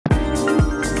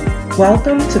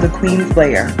Welcome to The Queen's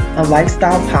Lair, a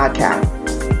lifestyle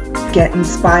podcast. Get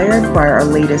inspired by our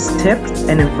latest tips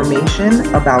and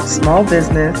information about small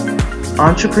business,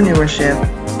 entrepreneurship,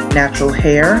 natural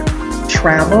hair,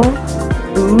 travel,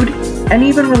 food, and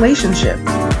even relationships.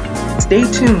 Stay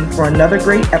tuned for another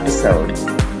great episode.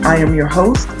 I am your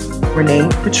host, Renee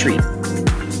Patrice.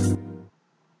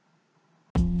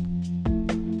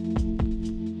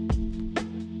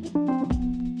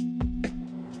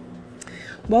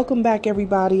 Welcome back,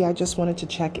 everybody. I just wanted to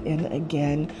check in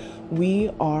again. We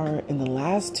are in the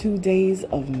last 2 days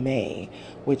of May,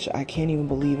 which I can't even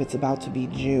believe it's about to be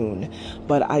June.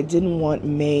 But I didn't want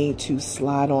May to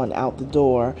slide on out the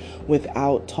door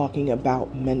without talking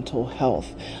about mental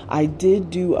health. I did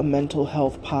do a mental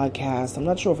health podcast. I'm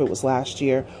not sure if it was last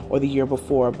year or the year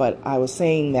before, but I was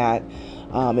saying that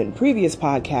in previous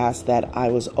podcasts that I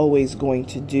was always going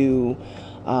to do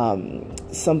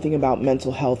something about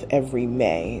mental health every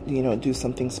May, do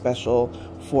something special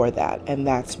for that. And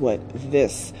that's what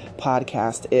this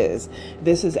podcast is.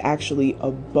 This is actually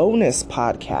a bonus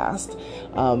podcast.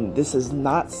 This is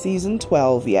not season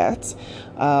 12 yet.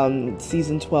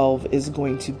 Season 12 is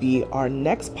going to be our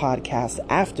next podcast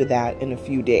after that in a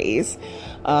few days.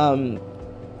 And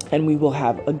we will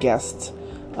have a guest,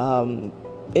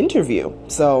 interview.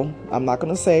 So I'm not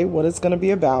going to say what it's going to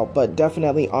be about, but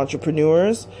definitely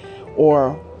entrepreneurs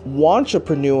or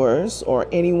wantrepreneurs or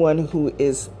anyone who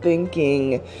is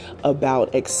thinking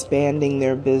about expanding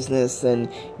their business and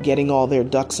getting all their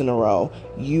ducks in a row.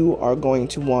 You are going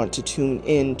to want to tune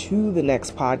in to the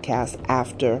next podcast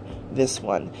after this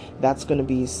one. That's going to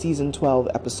be season 12,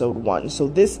 episode 1. So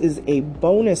this is a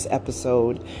bonus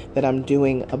episode that I'm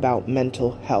doing about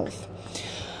mental health.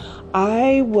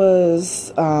 I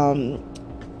was on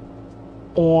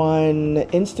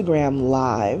Instagram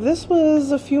Live. This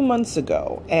was a few months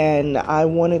ago, and I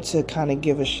wanted to kind of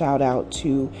give a shout out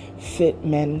to Fit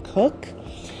Men Cook.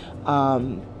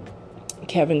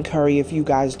 Kevin Curry, if you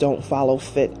guys don't follow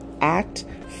Fit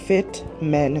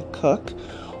Men Cook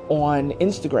on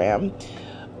Instagram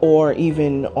or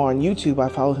even on YouTube. I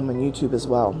follow him on YouTube as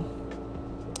well.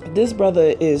 This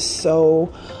brother is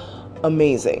so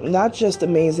amazing. Not just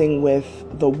amazing with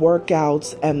the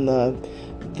workouts and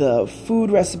the food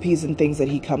recipes and things that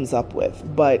he comes up with,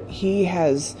 but he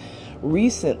has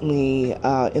recently,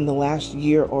 in the last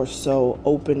year or so,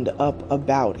 opened up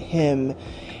about him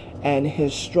and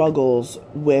his struggles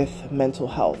with mental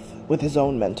health, with his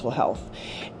own mental health,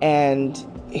 and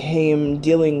him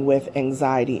dealing with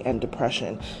anxiety and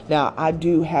depression. Now, I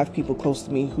do have people close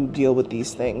to me who deal with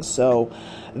these things, so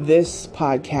this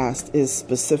podcast is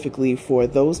specifically for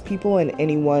those people and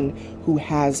anyone who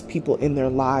has people in their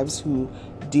lives who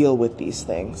deal with these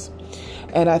things.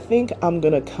 And I think I'm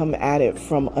going to come at it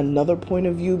from another point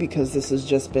of view because this has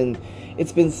just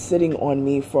it's been sitting on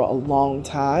me for a long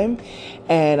time.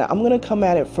 And I'm going to come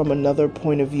at it from another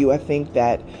point of view I think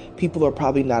that people are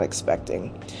probably not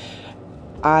expecting.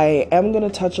 I am going to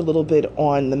touch a little bit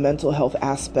on the mental health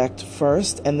aspect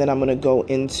first, and then I'm going to go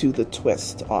into the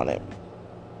twist on it.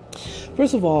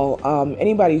 First of all,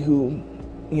 anybody who,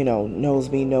 knows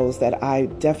me knows that I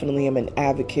definitely am an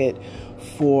advocate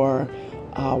for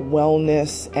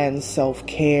wellness and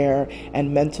self-care,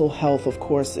 and mental health, of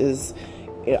course, is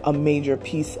a major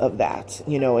piece of that.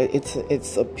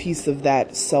 It's a piece of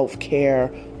that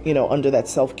self-care, under that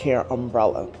self-care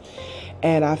umbrella.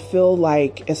 And I feel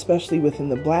like, especially within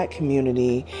the Black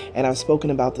community, and I've spoken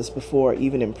about this before,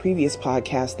 even in previous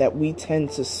podcasts, that we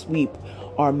tend to sweep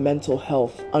our mental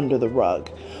health under the rug.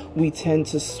 We tend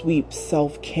to sweep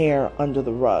self-care under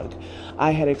the rug. I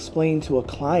had explained to a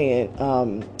client,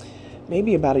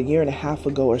 maybe about a year and a half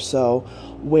ago or so,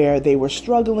 where they were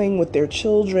struggling with their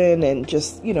children and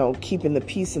just, keeping the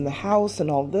peace in the house and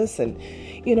all this. And,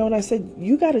 and I said,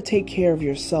 you got to take care of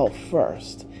yourself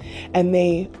first. And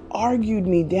they argued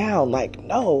me down like,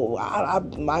 no,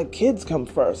 my kids come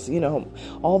first,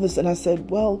 all this. And I said,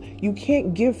 well, you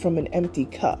can't give from an empty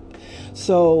cup.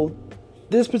 So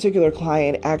this particular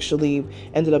client actually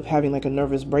ended up having like a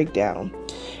nervous breakdown.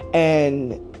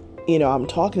 And, I'm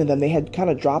talking to them. They had kind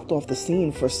of dropped off the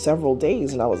scene for several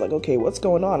days. And I was like, okay, what's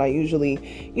going on? I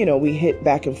usually, we hit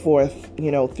back and forth,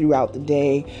 throughout the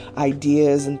day,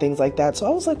 ideas and things like that. So I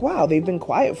was like, wow, they've been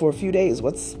quiet for a few days.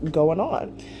 What's going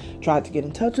on? Tried to get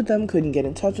in touch with them, couldn't get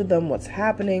in touch with them. What's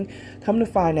happening? Come to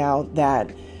find out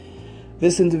that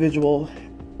this individual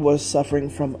was suffering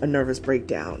from a nervous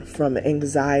breakdown, from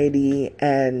anxiety,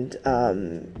 and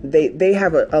they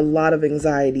have a lot of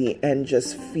anxiety and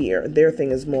just fear. Their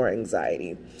thing is more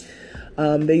anxiety.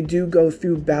 They do go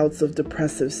through bouts of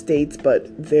depressive states, but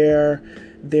their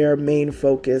main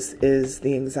focus is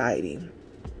the anxiety.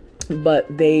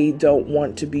 but they don't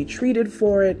want to be treated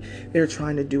for it. They're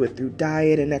trying to do it through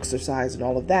diet and exercise and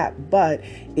all of that, but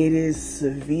it is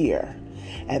severe.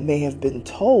 And they have been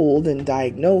told and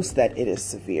diagnosed that it is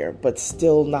severe, but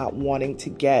still not wanting to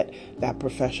get that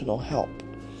professional help.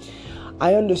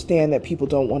 I understand that people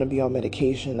don't want to be on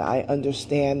medication. I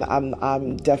understand.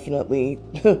 I'm definitely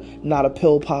not a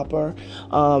pill popper.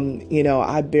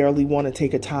 I barely want to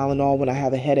take a Tylenol when I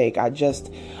have a headache.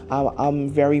 I'm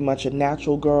very much a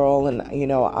natural girl, and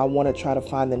I want to try to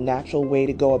find the natural way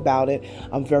to go about it.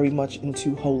 I'm very much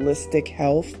into holistic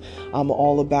health. I'm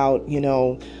all about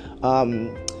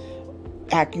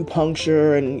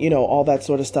acupuncture and all that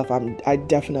sort of stuff. I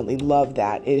definitely love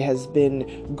that. It has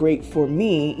been great for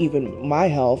me, even my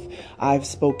health. I've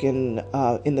spoken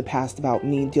in the past about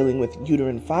me dealing with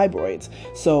uterine fibroids.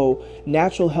 So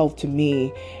natural health to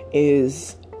me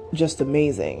is just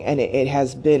amazing, and it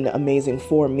has been amazing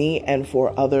for me and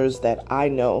for others that I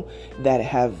know that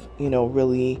have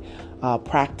really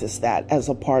practiced that as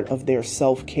a part of their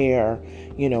self-care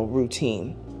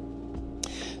routine.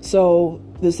 So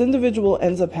this individual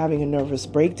ends up having a nervous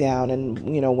breakdown, and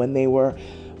when they were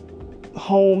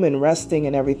home and resting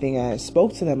and everything, I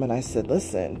spoke to them and I said,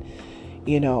 listen,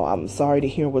 I'm sorry to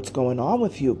hear what's going on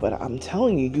with you, but I'm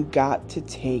telling you, you got to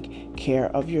take care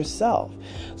of yourself.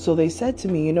 So they said to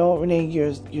me, Renee,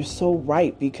 you're so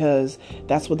right, because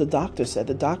that's what the doctor said.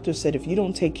 The doctor said, if you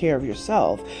don't take care of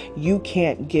yourself, you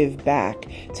can't give back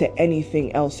to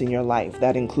anything else in your life.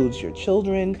 That includes your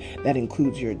children, that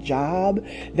includes your job,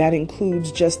 that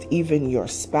includes just even your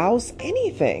spouse,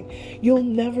 anything. You'll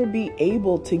never be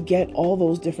able to get all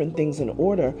those different things in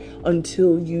order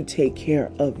until you take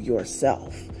care of yourself.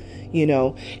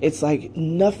 It's like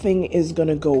nothing is going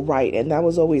to go right. And that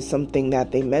was always something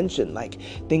that they mentioned, like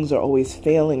things are always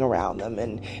failing around them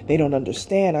and they don't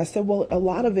understand. I said, well, a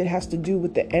lot of it has to do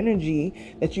with the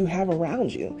energy that you have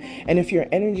around you. And if your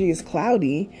energy is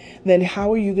cloudy, then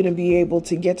how are you going to be able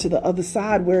to get to the other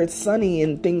side where it's sunny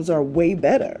and things are way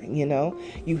better?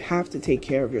 You have to take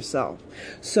care of yourself.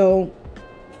 So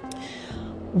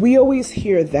we always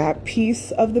hear that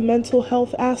piece of the mental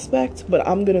health aspect, but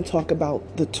I'm going to talk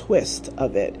about the twist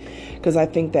of it, because I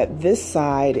think that this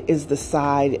side is the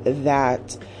side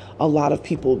that a lot of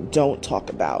people don't talk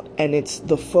about. And it's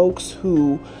the folks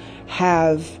who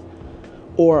have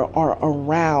or are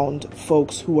around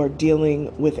folks who are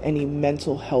dealing with any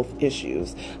mental health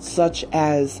issues, such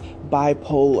as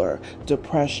bipolar,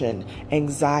 depression,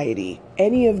 anxiety,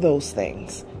 any of those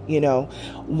things.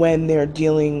 When they're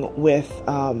dealing with,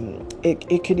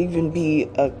 it could even be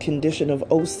a condition of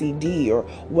OCD or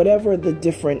whatever the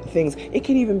different things. It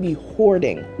could even be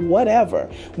hoarding, whatever.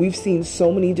 We've seen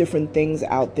so many different things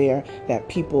out there that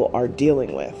people are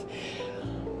dealing with.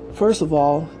 First of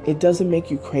all, it doesn't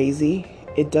make you crazy.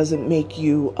 It doesn't make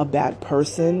you a bad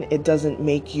person. It doesn't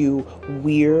make you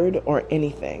weird or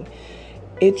anything.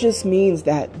 It just means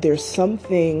that there's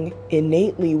something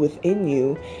innately within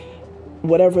you,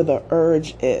 whatever the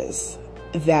urge is,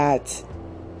 that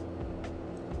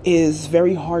is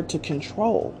very hard to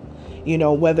control,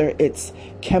 whether it's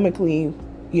chemically,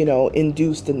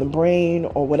 induced in the brain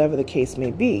or whatever the case may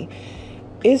be.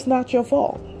 It's not your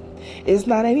fault. It's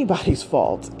not anybody's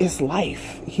fault. It's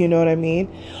life. You know what I mean?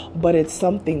 But it's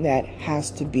something that has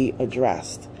to be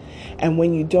addressed. And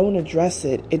when you don't address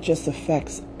it, it just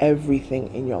affects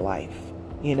everything in your life.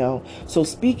 So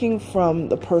speaking from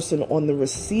the person on the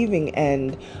receiving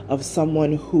end of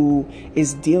someone who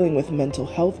is dealing with mental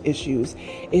health issues,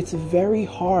 it's very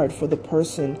hard for the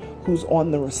person who's on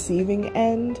the receiving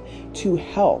end to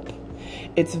help.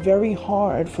 It's very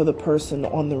hard for the person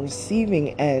on the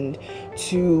receiving end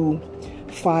to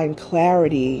find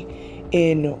clarity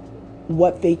in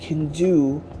what they can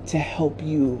do to help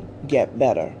you get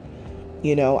better.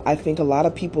 I think a lot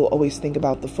of people always think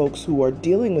about the folks who are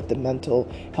dealing with the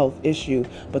mental health issue,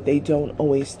 but they don't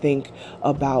always think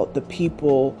about the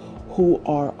people who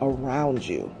are around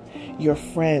you, your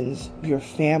friends, your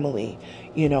family,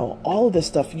 all of this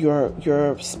stuff,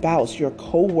 your spouse, your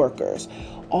co-workers.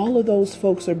 All of those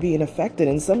folks are being affected,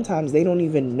 and sometimes they don't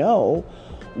even know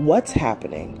what's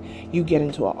happening. You get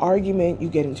into an argument, you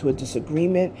get into a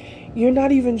disagreement, you're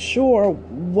not even sure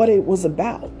what it was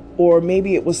about. Or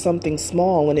maybe it was something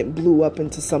small and it blew up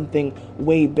into something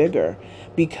way bigger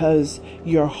because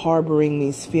you're harboring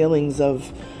these feelings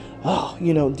of,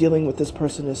 dealing with this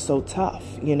person is so tough,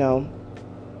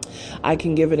 I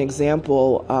can give an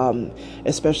example,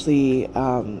 especially,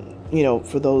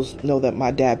 for those know that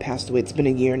my dad passed away. It's been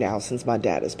a year now since my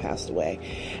dad has passed away.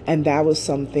 And that was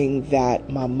something that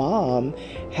my mom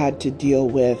had to deal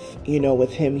with,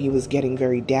 with him. He was getting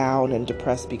very down and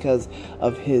depressed because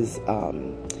of his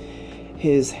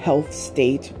his health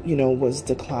state, was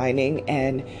declining.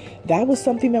 And that was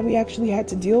something that we actually had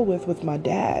to deal with my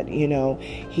dad. I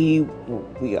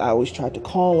always tried to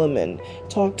call him and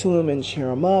talk to him and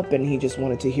cheer him up, and he just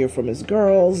wanted to hear from his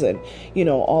girls and,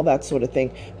 all that sort of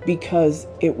thing, because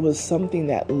it was something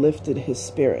that lifted his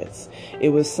spirits. It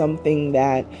was something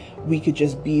that we could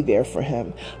just be there for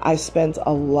him. I spent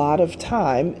a lot of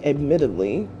time,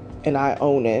 admittedly, and I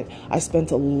own it, I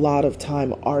spent a lot of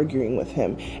time arguing with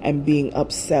him and being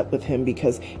upset with him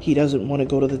because he doesn't want to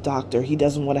go to the doctor. He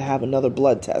doesn't want to have another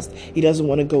blood test. He doesn't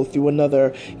want to go through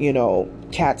another,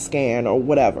 CAT scan or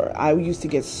whatever. I used to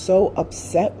get so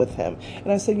upset with him.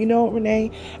 And I said, Renee,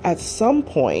 at some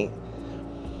point,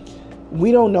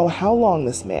 we don't know how long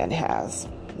this man has.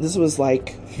 This was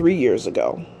like 3 years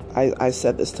ago. I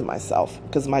said this to myself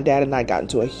because my dad and I got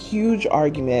into a huge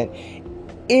argument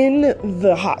in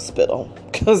the hospital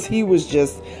because he was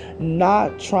just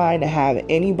not trying to have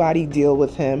anybody deal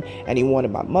with him, and he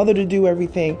wanted my mother to do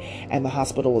everything, and the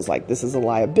hospital was like, this is a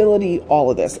liability,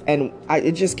 all of this, and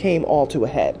it just came all to a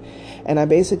head. And I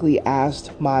basically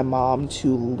asked my mom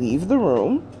to leave the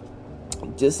room,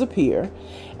 disappear,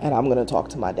 and I'm going to talk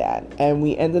to my dad. And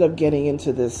we ended up getting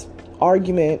into this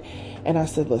argument, and I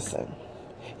said, listen,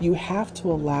 you have to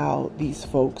allow these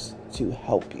folks to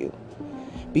help you,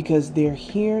 because they're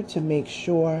here to make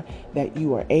sure that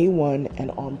you are A1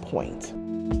 and on point.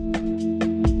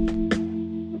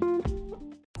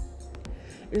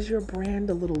 Is your brand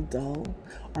a little dull?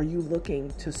 Are you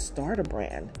looking to start a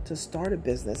brand, to start a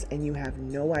business, and you have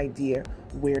no idea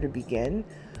where to begin?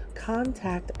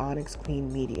 Contact Onyx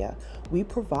Queen Media. We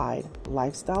provide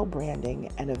lifestyle branding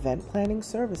and event planning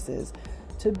services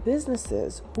to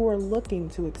businesses who are looking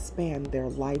to expand their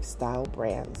lifestyle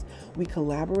brands. We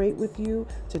collaborate with you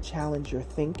to challenge your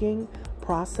thinking,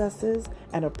 processes,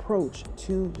 and approach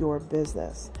to your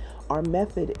business. Our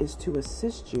method is to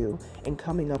assist you in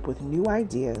coming up with new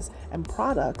ideas and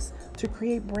products to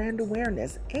create brand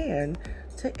awareness and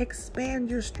to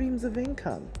expand your streams of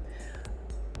income.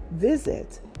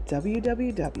 Visit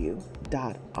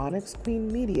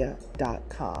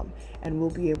www.onyxqueenmedia.com and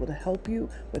we'll be able to help you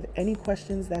with any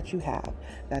questions that you have.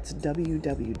 That's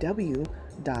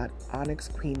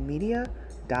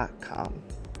www.onyxqueenmedia.com.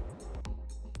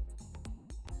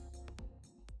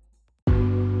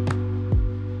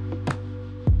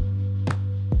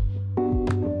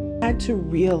 I had to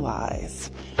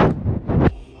realize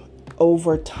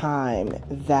over time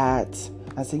that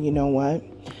I said, you know what?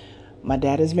 My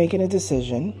dad is making a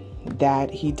decision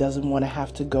that he doesn't want to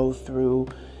have to go through,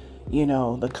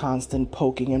 the constant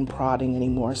poking and prodding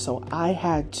anymore. So I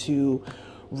had to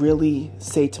really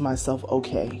say to myself,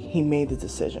 okay, he made the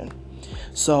decision.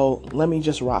 So let me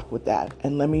just rock with that.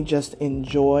 And let me just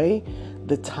enjoy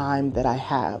the time that I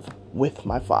have with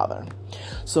my father.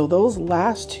 So those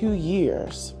last 2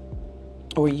 years,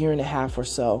 or a year and a half or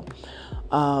so,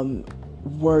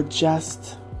 were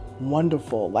just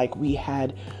wonderful. Like, we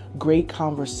had great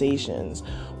conversations.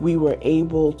 We were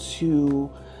able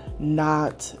to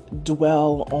not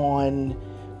dwell on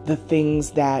the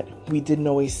things that we didn't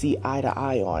always see eye to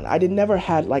eye on. I never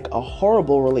had like a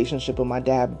horrible relationship with my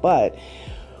dad, but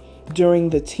during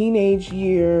the teenage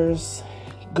years,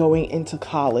 going into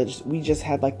college, we just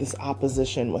had like this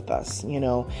opposition with us,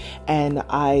 and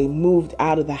I moved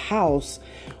out of the house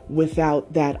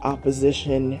without that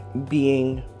opposition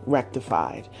being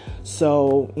rectified.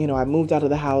 So, I moved out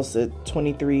of the house at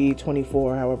 23,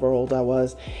 24, however old I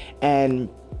was, and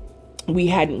we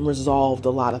hadn't resolved a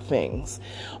lot of things.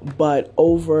 But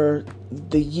over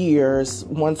the years,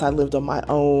 once I lived on my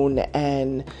own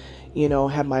and,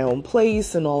 had my own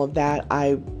place and all of that,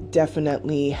 I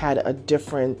definitely had a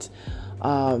different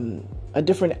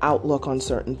outlook on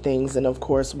certain things. And of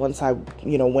course, once I,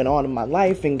 went on in my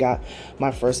life and got my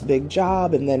first big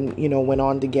job and then, went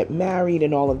on to get married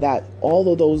and all of that,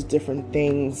 all of those different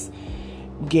things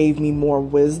gave me more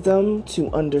wisdom to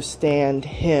understand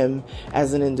him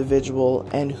as an individual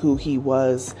and who he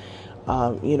was,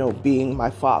 being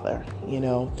my father,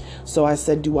 So I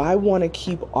said, do I want to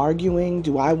keep arguing?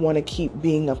 Do I want to keep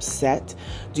being upset?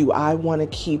 Do I want to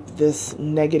keep this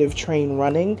negative train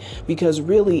running? Because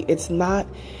really, it's not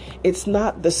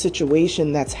the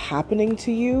situation that's happening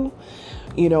to you.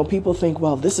 People think,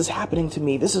 well, this is happening to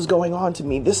me. This is going on to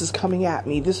me. This is coming at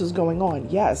me. This is going on.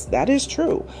 Yes, that is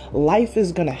true. Life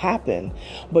is going to happen,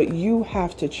 but you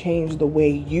have to change the way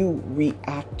you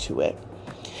react to it.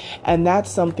 And that's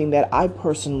something that I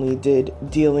personally did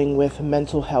dealing with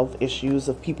mental health issues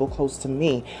of people close to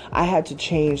me. I had to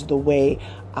change the way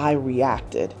I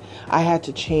reacted. I had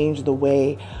to change the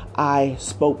way I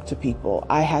spoke to people.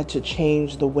 I had to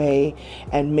change the way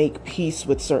and make peace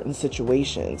with certain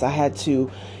situations. I had to,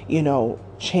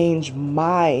 change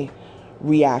my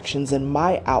reactions and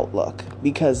my outlook,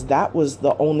 because that was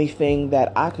the only thing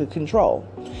that I could control.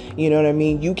 You know what I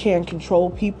mean? You can't control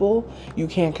people. You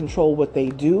can't control what they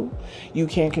do. You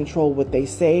can't control what they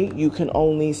say. You can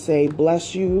only say,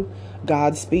 bless you,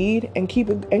 Godspeed, and keep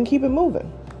it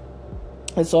moving.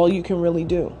 That's all you can really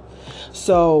do.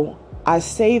 So I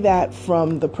say that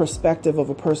from the perspective of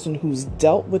a person who's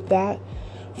dealt with that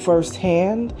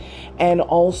firsthand, and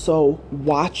also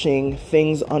watching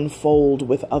things unfold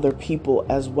with other people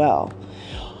as well.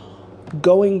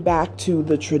 Going back to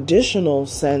the traditional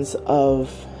sense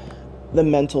of the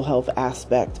mental health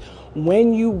aspect,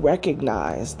 when you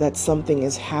recognize that something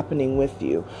is happening with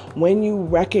you, when you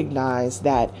recognize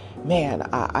that, man,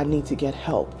 I need to get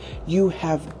help, you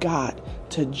have got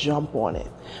to jump on it,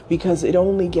 because it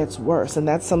only gets worse. And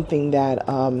that's something that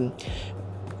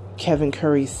Kevin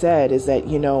Curry said, is that,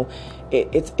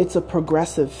 it's a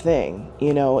progressive thing.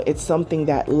 It's something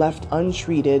that left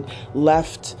untreated,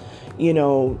 left,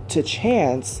 to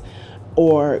chance,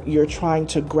 or you're trying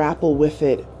to grapple with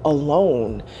it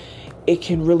alone, it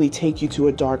can really take you to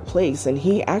a dark place. And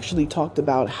he actually talked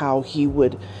about how he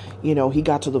would, he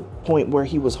got to the point where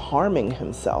he was harming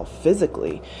himself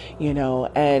physically,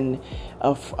 and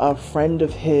a friend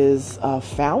of his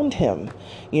found him,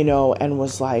 and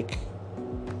was like,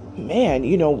 man,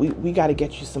 we got to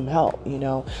get you some help,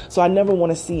 So I never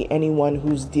want to see anyone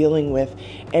who's dealing with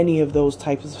any of those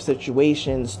types of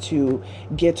situations to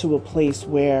get to a place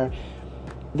where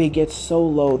they get so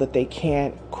low that they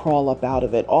can't crawl up out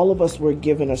of it. All of us were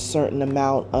given a certain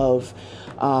amount of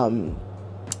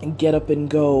get up and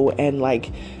go, and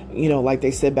like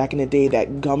they said back in the day,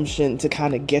 that gumption to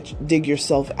kind of dig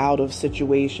yourself out of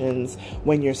situations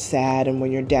when you're sad and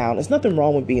when you're down. There's nothing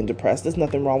wrong with being depressed. There's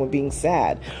nothing wrong with being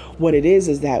sad. What it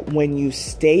is that when you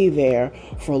stay there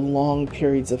for long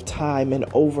periods of time and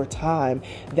over time,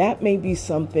 that may be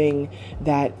something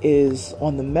that is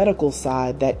on the medical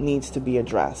side that needs to be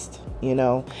addressed.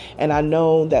 And I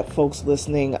know that folks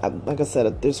listening, like I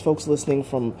said, there's folks listening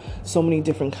from so many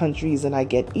different countries, and I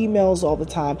get emails all the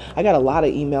time. I got a lot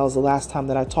of emails the last time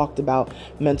that I talked about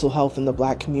mental health in the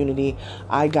Black community.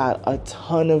 I got a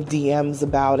ton of DMs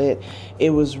about it. It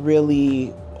was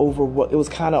really it was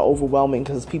kind of overwhelming,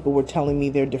 because people were telling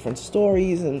me their different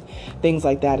stories and things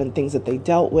like that, and things that they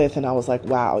dealt with. And I was like,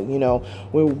 wow,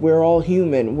 we're all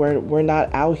human. We're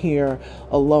not out here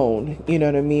alone. You know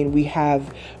what I mean? We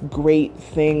have great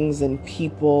things and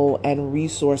people and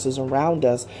resources around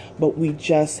us, but we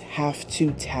just have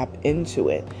to tap into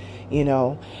it.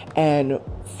 And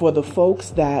for the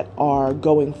folks that are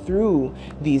going through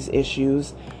these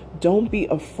issues, don't be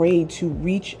afraid to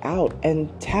reach out and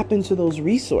tap into those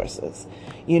resources.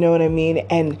 You know what I mean?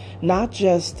 And not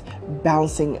just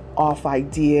bouncing off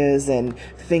ideas and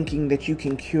thinking that you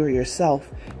can cure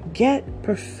yourself. Get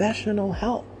professional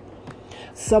help.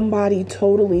 Somebody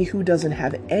totally who doesn't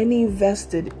have any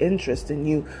vested interest in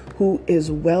you, who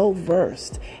is well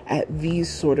versed at these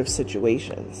sort of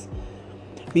situations.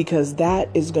 Because that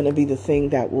is going to be the thing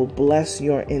that will bless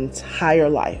your entire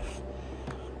life.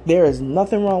 There is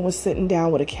nothing wrong with sitting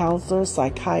down with a counselor,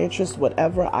 psychiatrist,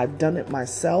 whatever. I've done it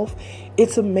myself.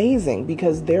 It's amazing,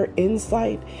 because their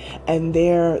insight and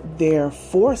their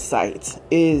foresight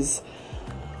is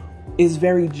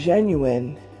very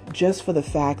genuine, just for the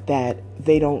fact that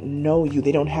they don't know you.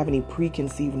 They don't have any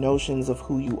preconceived notions of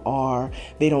who you are.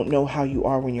 They don't know how you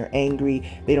are when you're angry.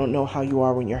 They don't know how you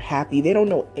are when you're happy. They don't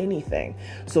know anything.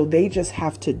 So they just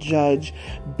have to judge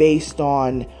based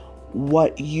on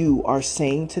what you are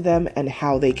saying to them and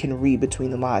how they can read between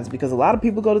the lines. Because a lot of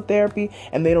people go to therapy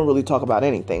and they don't really talk about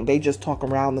anything. They just talk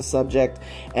around the subject,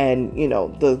 and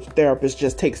the therapist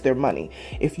just takes their money.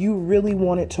 If you really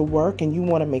want it to work and you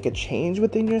want to make a change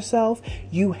within yourself,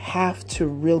 you have to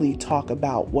really talk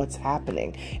about what's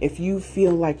happening. If you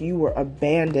feel like you were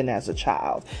abandoned as a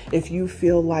child, if you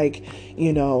feel like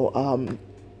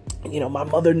my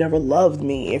mother never loved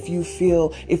me, if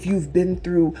you've been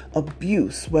through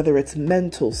abuse, whether it's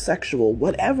mental, sexual,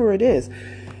 whatever it is,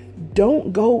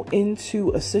 don't go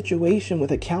into a situation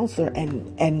with a counselor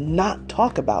and not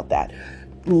talk about that.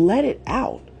 Let it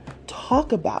out.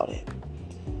 Talk about it.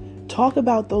 Talk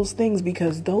about those things,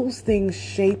 because those things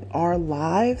shape our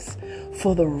lives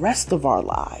for the rest of our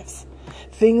lives.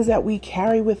 things that we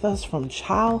carry with us from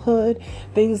childhood,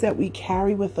 things that we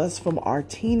carry with us from our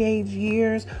teenage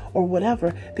years or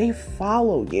whatever, they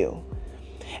follow you.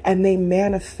 And they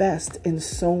manifest in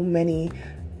so many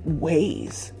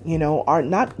ways, are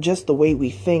not just the way we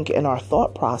think and our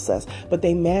thought process, but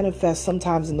they manifest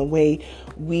sometimes in the way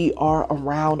we are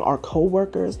around our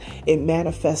coworkers. It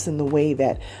manifests in the way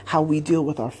that how we deal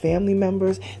with our family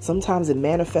members. Sometimes it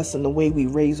manifests in the way we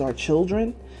raise our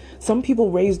children. Some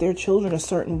people raise their children a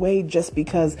certain way just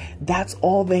because that's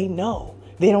all they know.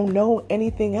 They don't know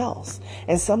anything else.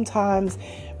 And sometimes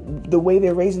the way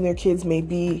they're raising their kids may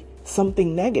be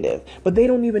something negative, but they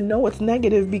don't even know it's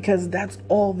negative because that's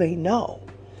all they know.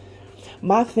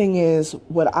 My thing is,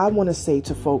 what I want to say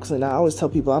to folks, and I always tell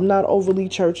people, I'm not overly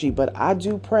churchy, but I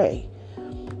do pray.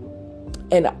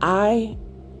 And I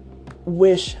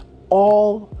wish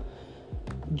all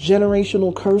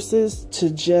generational curses to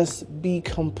just be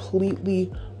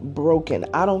completely broken.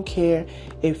 I don't care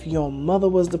if your mother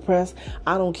was depressed.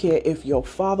 I don't care if your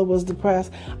father was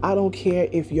depressed. I don't care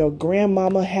if your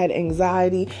grandmama had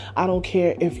anxiety. I don't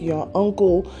care if your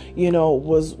uncle,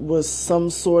 was some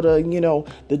sort of,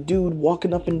 the dude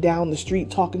walking up and down the street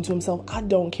talking to himself. I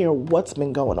don't care what's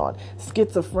been going on.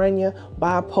 Schizophrenia,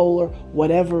 bipolar,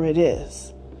 whatever it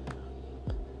is.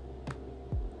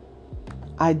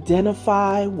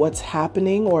 Identify what's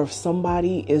happening, or if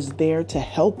somebody is there to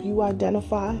help you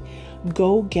identify,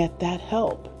 go get that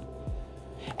help.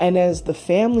 And as the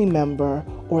family member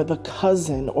or the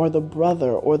cousin or the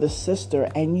brother or the sister,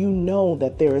 and you know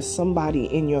that there is somebody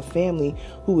in your family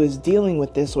who is dealing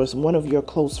with this, or it's one of your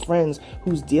close friends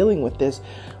who's dealing with this,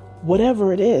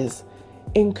 whatever it is,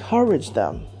 encourage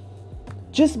them.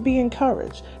 Just be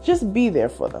encouraged. Just be there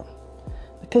for them,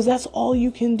 because that's all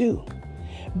you can do.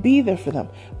 Be there for them,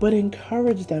 but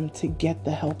encourage them to get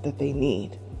the help that they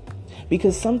need.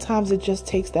 Because sometimes it just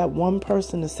takes that one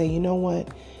person to say, you know what?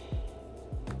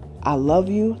 I love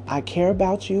you. I care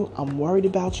about you. I'm worried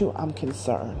about you. I'm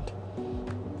concerned.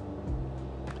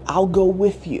 I'll go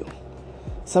with you.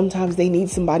 Sometimes they need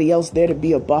somebody else there to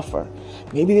be a buffer.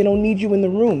 Maybe they don't need you in the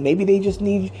room. Maybe they just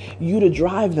need you to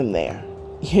drive them there.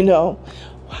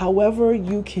 However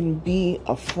you can be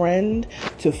a friend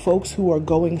to folks who are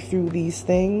going through these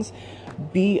things,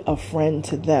 be a friend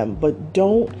to them. But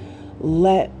don't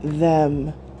let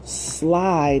them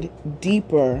slide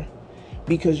deeper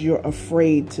because you're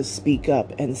afraid to speak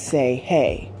up and say,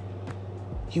 hey,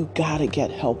 you gotta get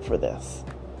help for this.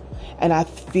 And I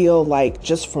feel like,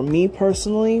 just for me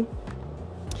personally,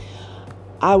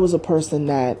 I was a person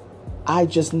that I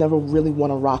just never really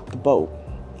want to rock the boat.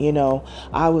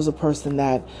 I was a person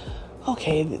that,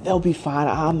 okay, they'll be fine.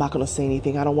 I'm not going to say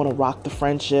anything. I don't want to rock the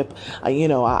friendship. I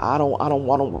don't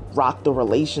want to rock the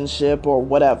relationship or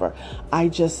whatever. I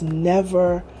just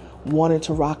never wanted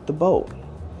to rock the boat.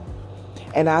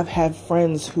 And I've had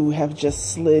friends who have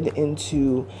just slid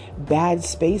into bad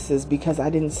spaces because I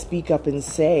didn't speak up and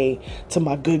say to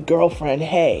my good girlfriend,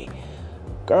 hey,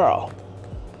 girl,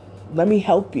 let me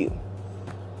help you.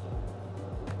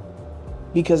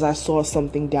 Because I saw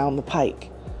something down the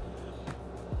pike.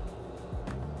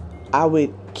 I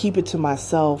would keep it to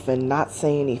myself and not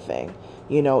say anything.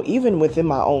 Even within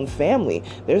my own family,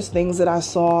 there's things that I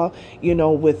saw,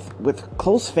 with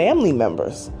close family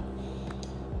members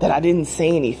that I didn't say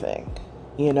anything.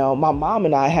 My mom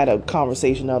and I had a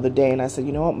conversation the other day, and I said,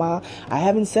 you know what, Ma, I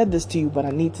haven't said this to you, but I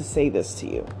need to say this to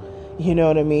you. You know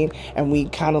what I mean? And we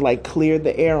kind of cleared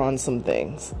the air on some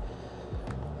things.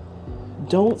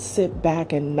 Don't sit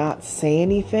back and not say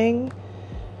anything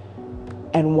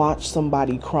and watch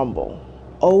somebody crumble.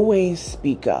 Always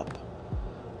speak up.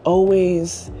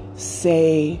 Always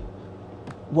say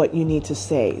what you need to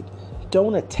say.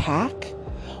 Don't attack,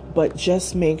 but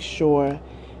just make sure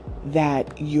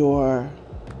that you're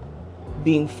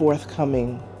being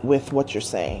forthcoming with what you're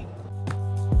saying.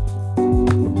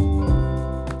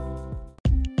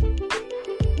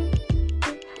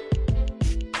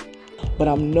 But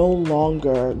I'm no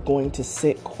longer going to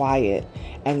sit quiet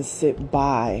and sit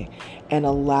by and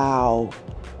allow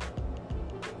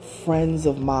friends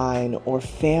of mine or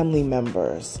family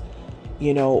members,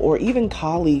 or even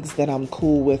colleagues that I'm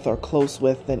cool with or close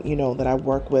with and, that I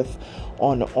work with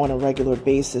on a regular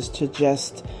basis, to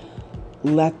just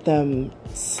let them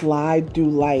slide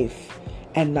through life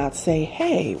and not say,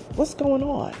 hey, what's going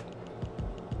on?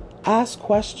 Ask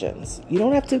questions. You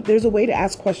don't have to, there's a way to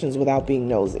ask questions without being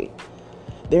nosy.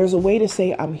 There's a way to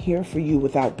say, I'm here for you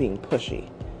without being pushy.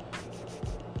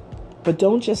 But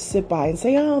don't just sit by and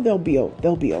say, oh, they'll be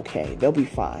okay. They'll be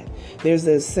fine. There's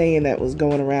this saying that was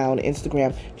going around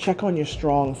Instagram, check on your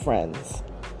strong friends.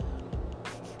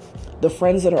 The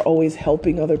friends that are always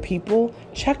helping other people,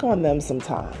 check on them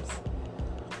sometimes.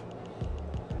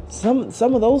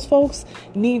 Some of those folks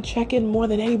need check-in more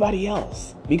than anybody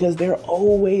else because they're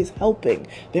always helping.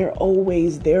 They're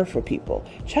always there for people.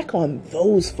 Check on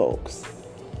those folks.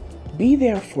 Be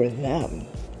there for them.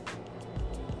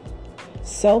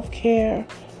 Self-care,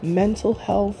 mental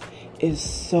health is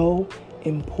so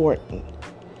important.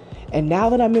 And now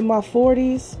that I'm in my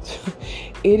 40s,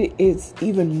 it is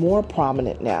even more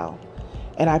prominent now.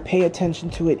 And I pay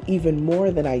attention to it even more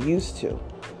than I used to.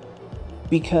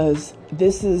 Because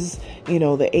this is,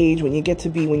 the age when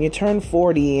you turn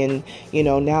 40 and,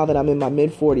 now that I'm in my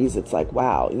mid 40s, it's like,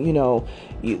 wow,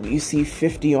 you see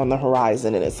 50 on the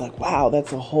horizon and it's like, wow,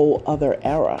 that's a whole other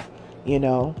era,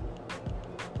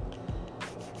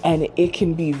 And it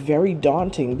can be very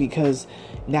daunting because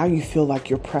now you feel like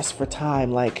you're pressed for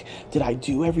time. Like, did I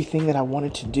do everything that I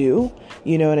wanted to do?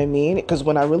 You know what I mean? Because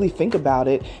when I really think about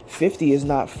it, 50 is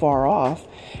not far off.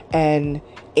 And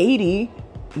 80,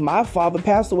 my father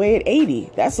passed away at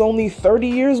 80. That's only 30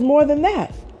 years more than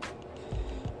that.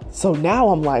 So now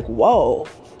I'm like, whoa,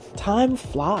 time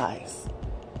flies.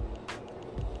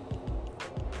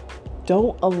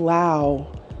 Don't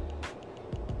allow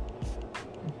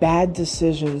bad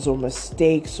decisions or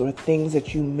mistakes or things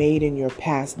that you made in your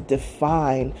past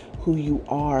define who you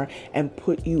are and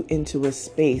put you into a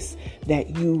space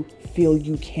that you feel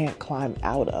you can't climb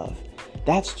out of.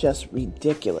 That's just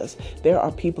ridiculous. There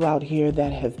are people out here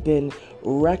that have been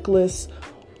reckless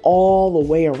all the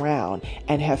way around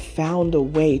and have found a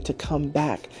way to come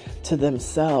back to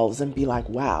themselves and be like,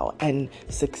 wow, and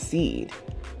succeed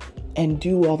and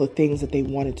do all the things that they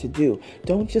wanted to do.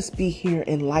 Don't just be here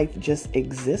in life just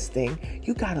existing.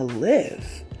 You gotta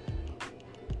live.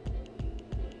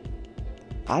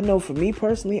 I know for me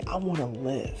personally, I want to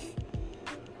live.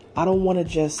 I don't want to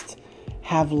just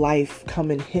have life come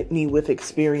and hit me with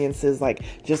experiences, like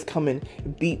just come and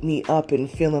beat me up and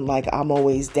feeling like I'm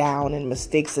always down and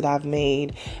mistakes that I've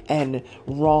made and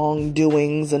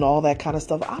wrongdoings and all that kind of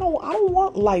stuff. I don't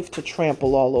want life to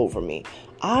trample all over me.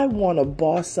 I want to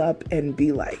boss up and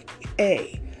be like,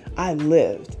 hey, I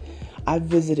lived. I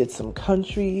visited some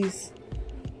countries.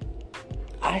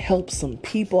 I helped some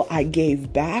people. I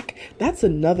gave back. That's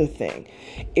another thing.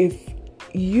 If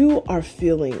you are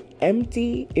feeling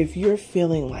empty, if you're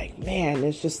feeling like, man,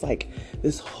 it's just like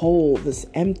this hole, this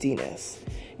emptiness,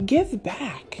 give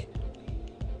back.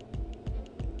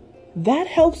 That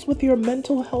helps with your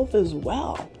mental health as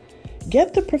well.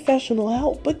 Get the professional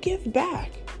help, but give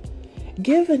back.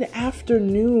 Give an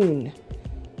afternoon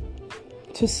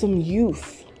to some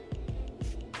youth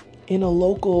in a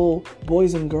local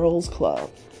boys and girls club.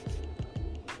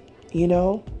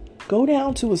 Go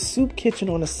down to a soup kitchen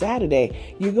on a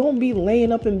Saturday. You're going to be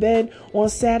laying up in bed on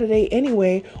Saturday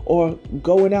anyway, or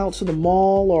going out to the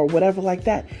mall or whatever like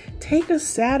that. Take a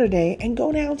Saturday and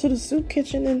go down to the soup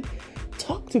kitchen and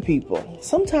talk to people.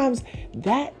 Sometimes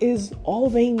that is all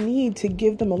they need to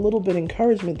give them a little bit of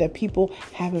encouragement that people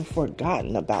haven't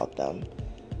forgotten about them.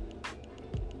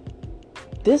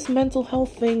 This mental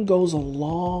health thing goes a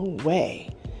long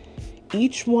way.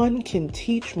 Each one can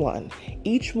teach one.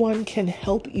 Each one can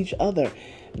help each other.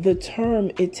 The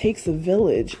term, it takes a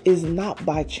village, is not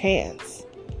by chance.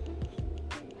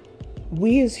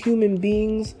 We as human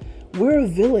beings, we're a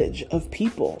village of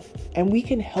people, and we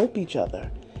can help each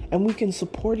other, and we can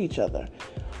support each other.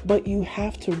 But you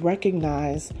have to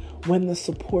recognize when the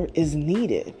support is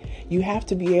needed. You have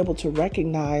to be able to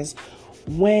recognize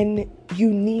when you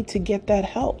need to get that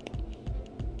help.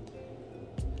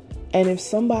 And if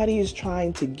somebody is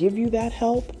trying to give you that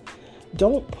help,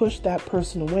 don't push that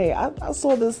person away. I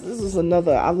saw this. This is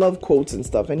another. I love quotes and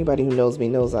stuff. Anybody who knows me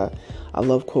knows I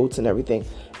love quotes and everything.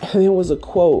 And there was a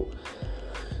quote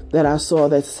that I saw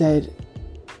that said,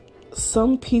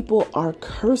 some people are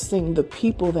cursing the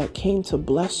people that came to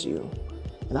bless you.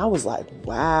 And I was like,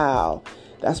 wow,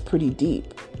 that's pretty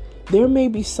deep. There may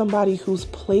be somebody who's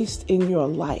placed in your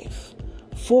life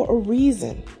for a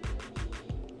reason.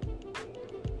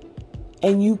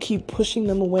 And you keep pushing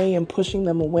them away and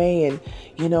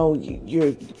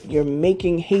you're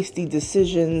making hasty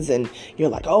decisions and you're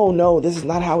like, oh no, this is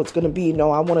not how it's going to be.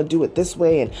 No, I want to do it this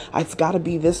way and it's got to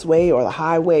be this way or the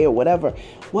highway or whatever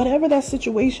that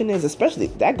situation is, especially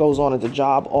that goes on at the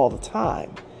job all the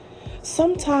time.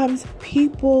 Sometimes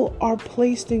people are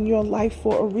placed in your life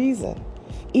for a reason.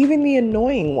 Even the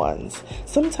annoying ones.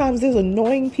 Sometimes there's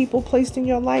annoying people placed in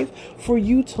your life for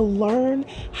you to learn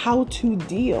how to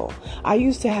deal. I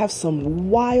used to have some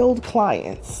wild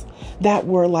clients that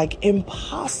were like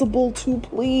impossible to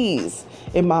please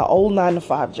in my old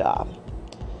 9-to-5 job.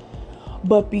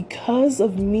 But because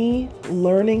of me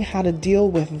learning how to deal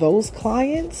with those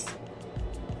clients,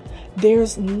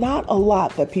 there's not a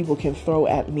lot that people can throw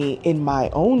at me in my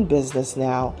own business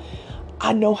now.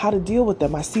 I know how to deal with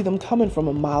them. I see them coming from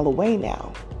a mile away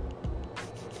now.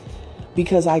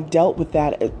 Because I dealt with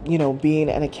that, being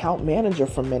an account manager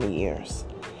for many years.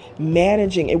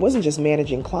 It wasn't just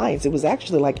managing clients. It was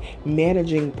actually like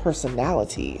managing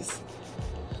personalities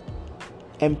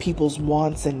and people's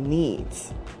wants and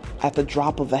needs at the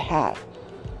drop of a hat,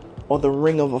 or the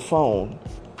ring of a phone,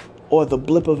 or the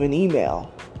blip of an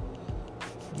email.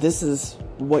 This is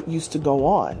what used to go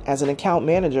on as an account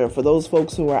manager. For those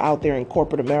folks who are out there in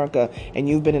corporate America and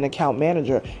you've been an account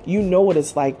manager, you know what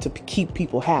it's like to keep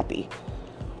people happy.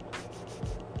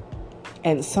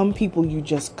 And some people you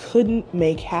just couldn't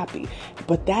make happy.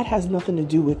 But that has nothing to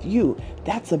do with you.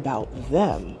 That's about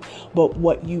them. But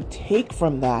what you take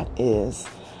from that is,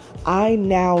 I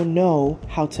now know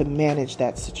how to manage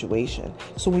that situation.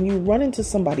 So when you run into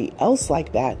somebody else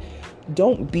like that,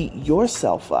 don't beat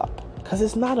yourself up, because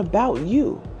it's not about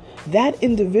you. That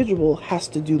individual has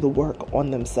to do the work on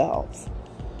themselves.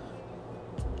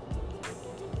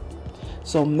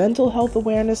 So Mental Health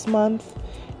Awareness Month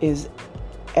is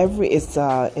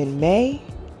in May.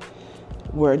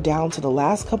 We're down to the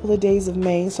last couple of days of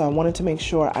May, so I wanted to make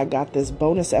sure I got this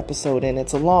bonus episode in.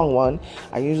 It's a long one.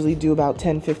 I usually do about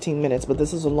 10-15 minutes, but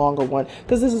this is a longer one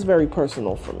because this is very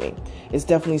personal for me. It's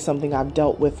definitely something I've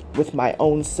dealt with my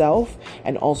own self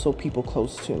and also people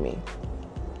close to me.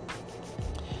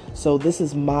 So this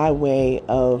is my way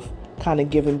of kind of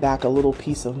giving back a little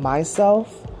piece of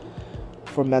myself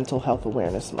for Mental Health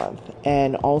Awareness Month.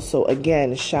 And also,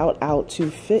 again, shout out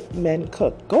to Fit Men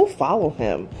Cook. Go follow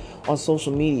him on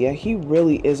social media. He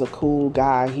really is a cool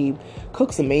guy. He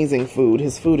cooks amazing food.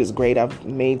 His food is great. I've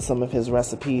made some of his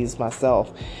recipes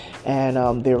myself,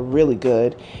 and they're really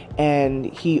good. And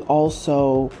he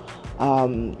also,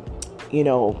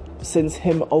 since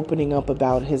him opening up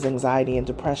about his anxiety and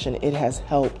depression, it has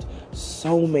helped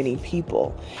so many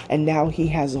people. And now he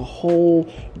has a whole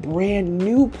brand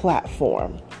new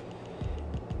platform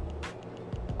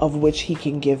of which he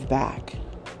can give back,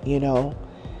 and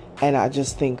I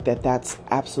just think that that's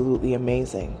absolutely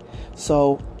amazing.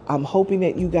 So I'm hoping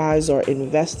that you guys are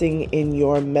investing in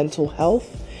your mental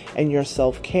health and your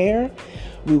self-care.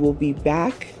 We will be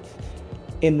back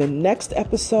in the next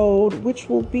episode, which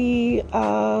will be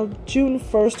June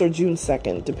 1st or June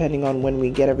 2nd, depending on when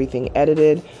we get everything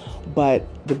edited. But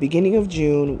the beginning of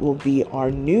June will be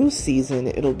our new season.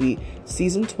 It'll be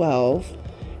season 12,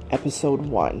 episode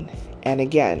 1. And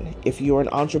again, if you're an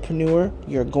entrepreneur,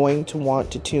 you're going to want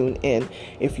to tune in.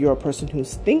 If you're a person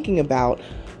who's thinking about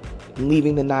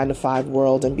leaving the 9-to-5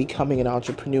 world and becoming an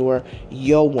entrepreneur,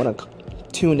 you'll want to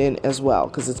tune in as well,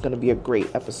 because it's going to be a great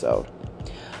episode.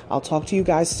 I'll talk to you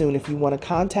guys soon. If you want to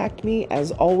contact me,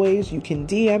 as always, you can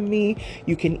DM me.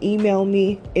 You can email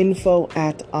me,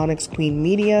 info@Onyx Queen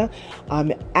Media.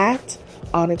 I'm at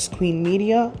Onyx Queen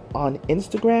Media on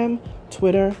Instagram,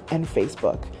 Twitter, and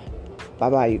Facebook.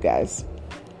 Bye-bye, you guys.